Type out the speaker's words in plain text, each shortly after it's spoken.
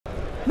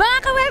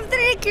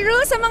ka-Web3 crew,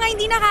 sa mga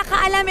hindi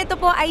nakakaalam, ito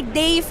po ay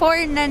day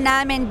 4 na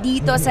namin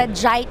dito sa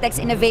GITEX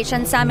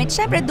Innovation Summit.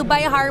 Siyempre,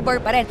 Dubai Harbor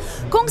pa rin.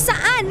 Kung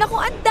saan, naku,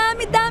 ang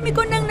dami-dami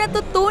ko nang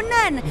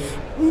natutunan,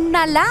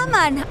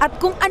 nalaman, at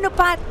kung ano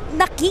pa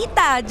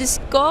nakita. Diyos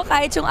ko,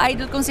 kahit yung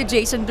idol kong si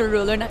Jason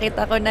Derulo,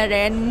 nakita ko na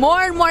rin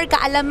more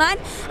kaalaman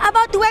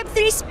about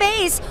Web3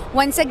 space.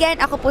 Once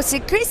again, ako po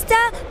si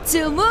Krista,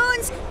 to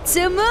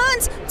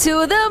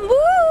the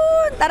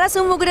moon! Tara,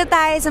 sumugod na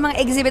tayo sa mga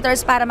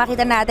exhibitors para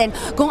makita natin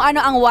kung ano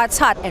ang what's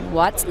hot and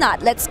what's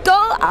not. Let's go!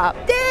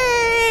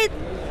 Update!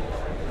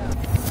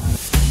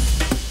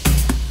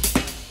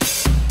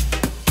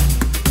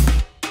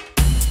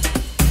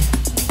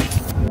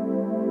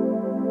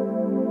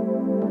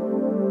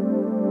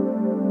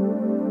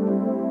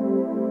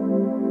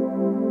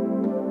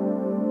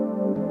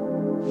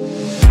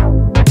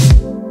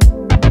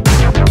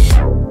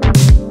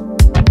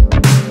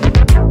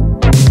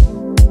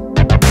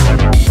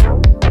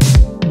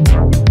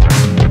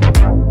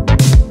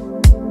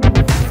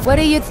 What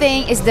do you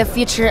think is the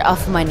future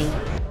of money?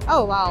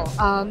 Oh wow,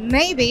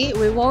 maybe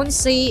we won't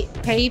see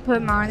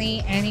paper money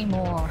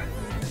anymore.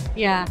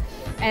 Yeah,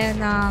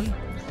 and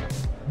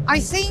I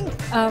think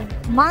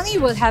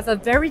money will have a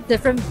very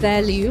different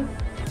value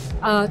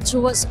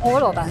towards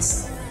all of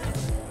us.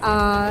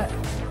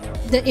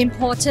 The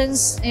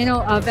importance,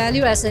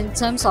 value as in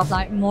terms of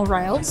like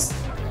morals,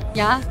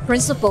 yeah,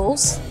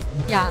 principles,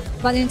 yeah.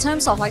 But in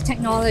terms of like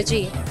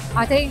technology,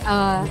 I think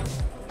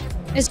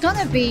it's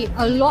gonna be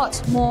a lot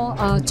more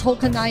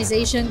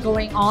tokenization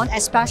going on,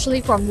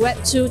 especially from Web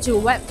 2 to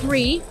Web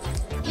 3.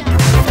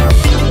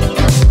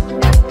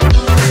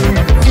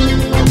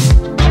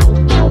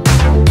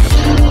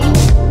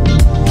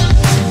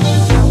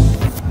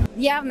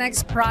 Do you have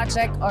next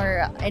project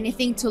or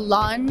anything to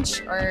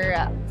launch or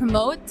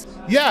promote?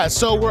 Yeah,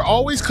 so we're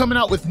always coming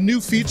out with new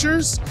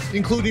features,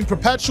 including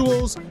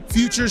perpetuals,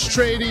 futures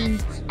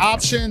trading,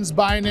 options,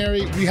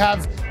 binary. We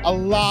have a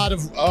lot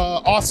of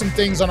awesome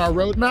things on our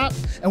roadmap,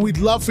 and we'd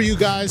love for you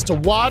guys to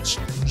watch,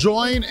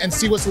 join, and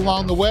see what's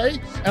along the way.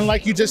 And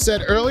like you just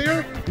said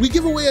earlier, we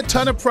give away a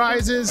ton of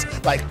prizes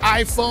like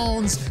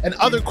iPhones and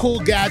other cool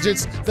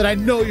gadgets that I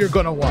know you're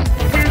gonna want.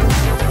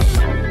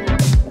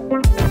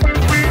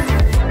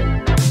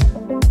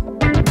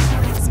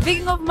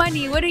 Speaking of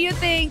money, what do you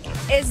think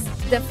is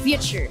the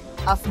future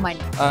of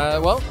money?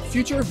 Well,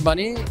 future of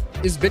money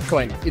is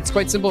Bitcoin. It's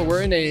quite simple.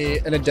 We're in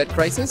a debt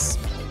crisis.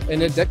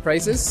 In a debt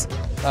crisis,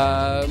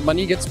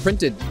 money gets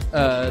printed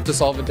to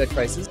solve a debt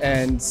crisis,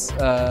 and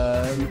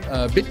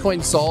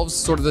Bitcoin solves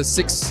sort of the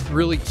 6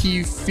 really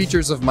key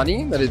features of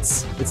money: that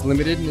it's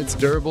limited, and it's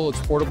durable,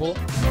 it's portable.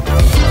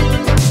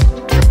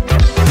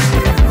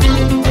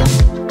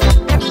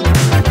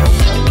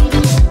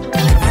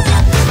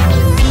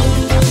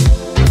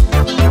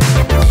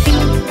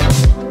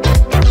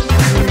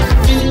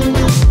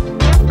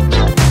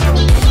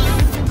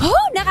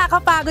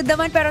 Nakakapagod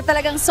naman, pero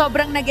talagang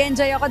sobrang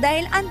nag-enjoy ako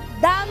dahil ang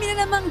dami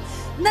na namang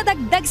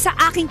nadagdag sa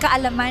aking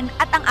kaalaman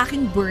at ang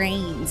aking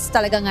brains.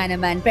 Talaga nga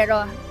naman.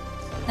 Pero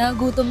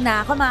nagutom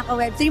na ako, mga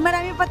ka-Web3.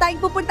 Marami pa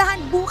tayong pupuntahan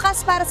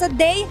bukas para sa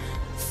day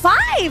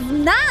 5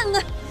 ng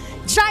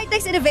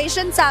GITEX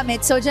Innovation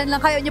Summit. So dyan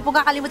lang kayo. Huwag niyo pong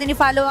kakalimutan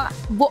i-follow ang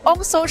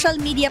buong social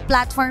media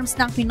platforms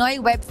ng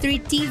Pinoy Web3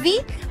 TV.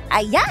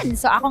 Ayan.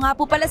 So ako nga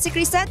po pala si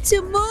Krista, to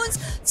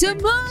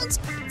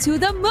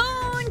the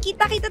moon.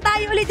 Kita-kita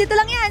tayo ulit dito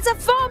lang yan sa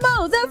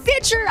FOMO, the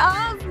future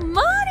of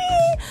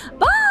money.